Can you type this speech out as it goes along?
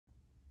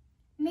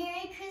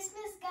Merry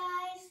Christmas,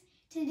 guys!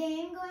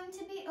 Today I'm going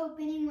to be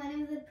opening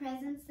one of the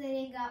presents that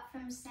I got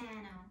from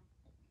Santa.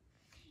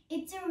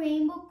 It's a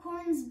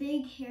Rainbocorn's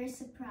Big Hair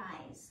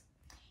Surprise.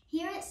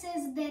 Here it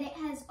says that it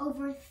has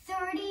over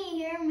 30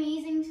 hair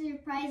amazing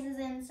surprises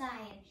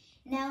inside.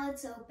 Now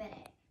let's open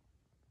it.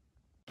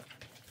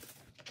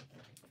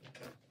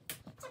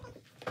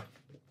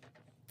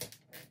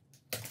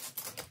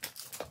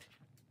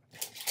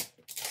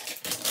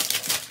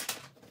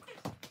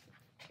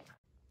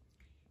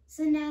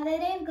 So now that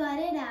I've got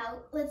it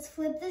out, let's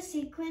flip the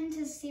sequin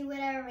to see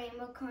what our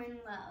Rainbocorn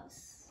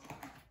loves.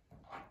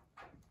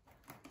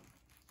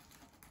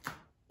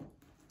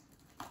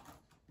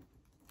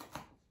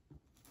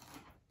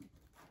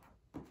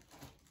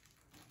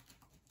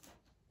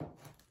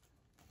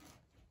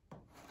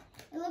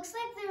 It looks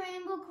like the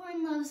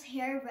Rainbocorn loves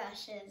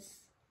hairbrushes.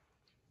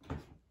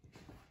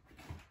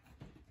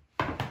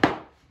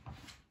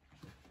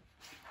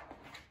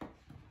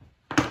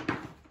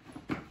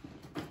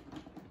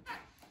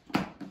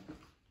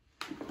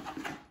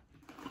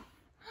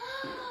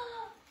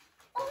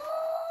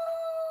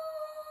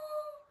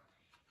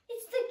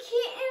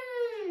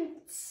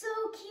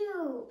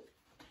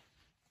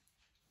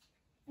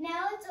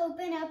 Now let's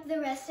open up the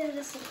rest of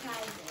the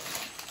surprises.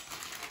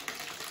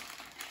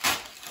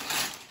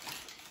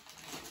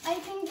 I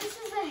think this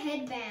is a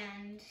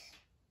headband.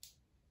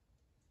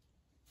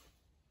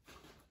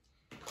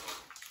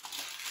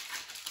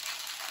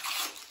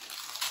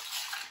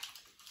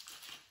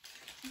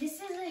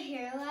 This is a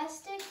hair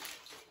elastic,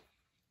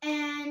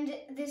 and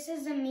this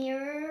is a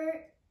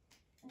mirror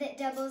that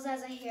doubles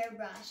as a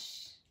hairbrush.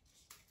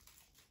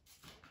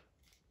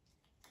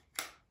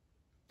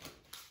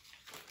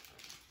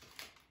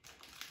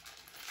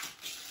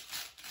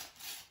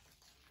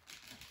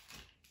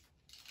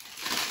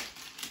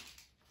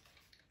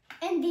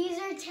 And these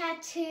are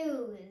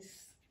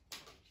tattoos.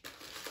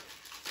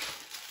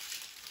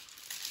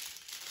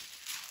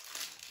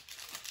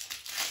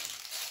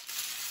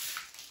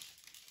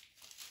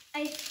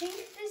 I think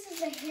this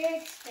is a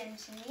hair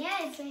extension. Yeah,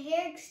 it's a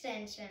hair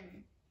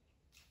extension.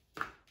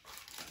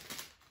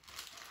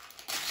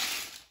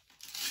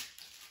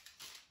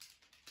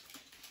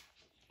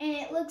 And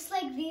it looks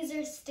like these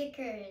are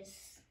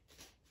stickers.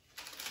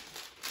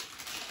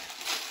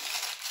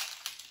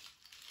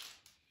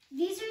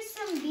 These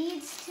are some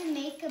beads to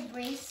make a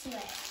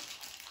bracelet.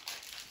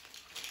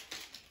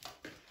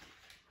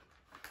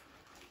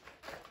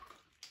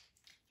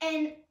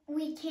 And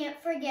we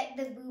can't forget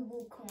the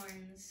boo-boo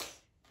corns.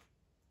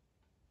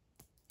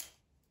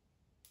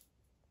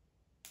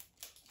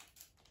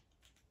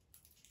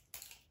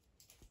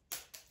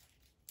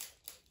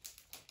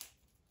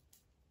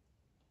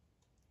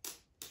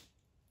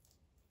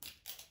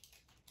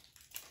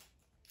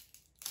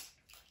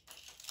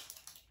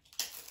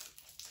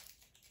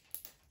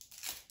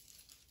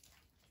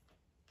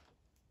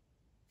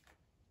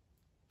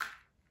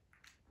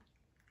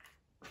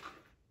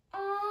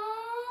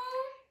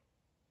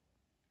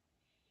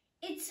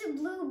 It's a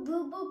blue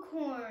boo-boo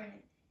corn,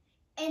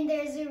 and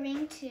there's a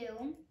ring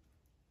too.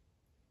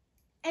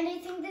 And I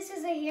think this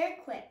is a hair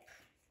clip.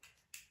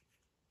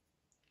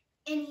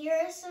 And here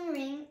are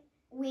some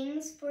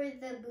wings for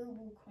the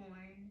boo-boo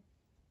corn.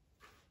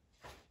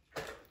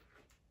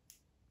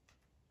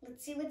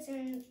 Let's see what's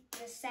in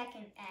the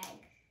second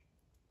egg.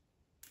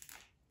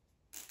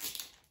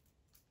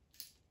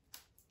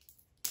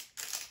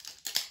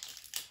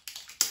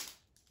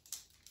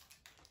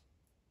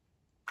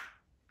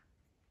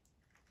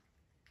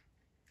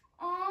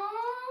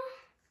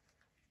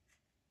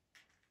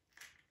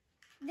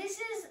 This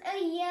is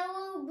a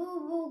yellow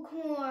boo-boo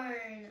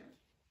corn.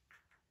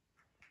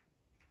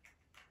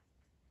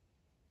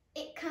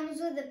 It comes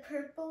with a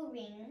purple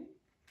ring.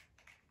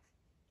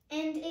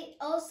 And it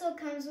also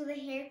comes with a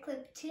hair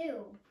clip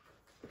too.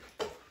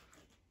 Let's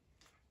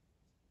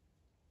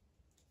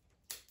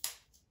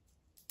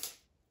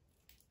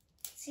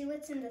see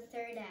what's in the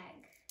third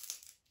egg.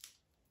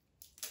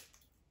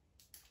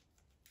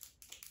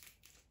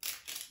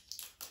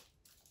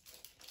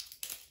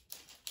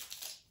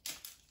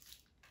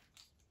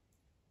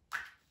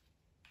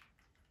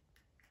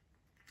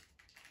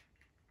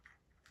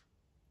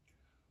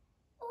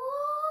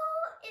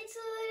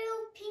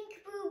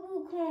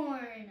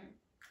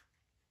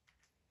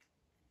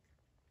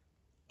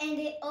 And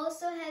it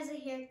also has a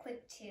hair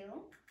clip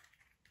too,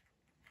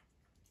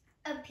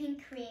 a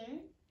pink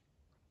ring,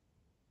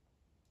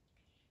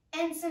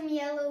 and some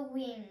yellow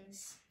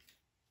wings.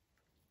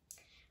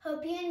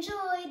 Hope you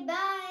enjoyed.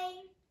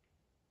 Bye!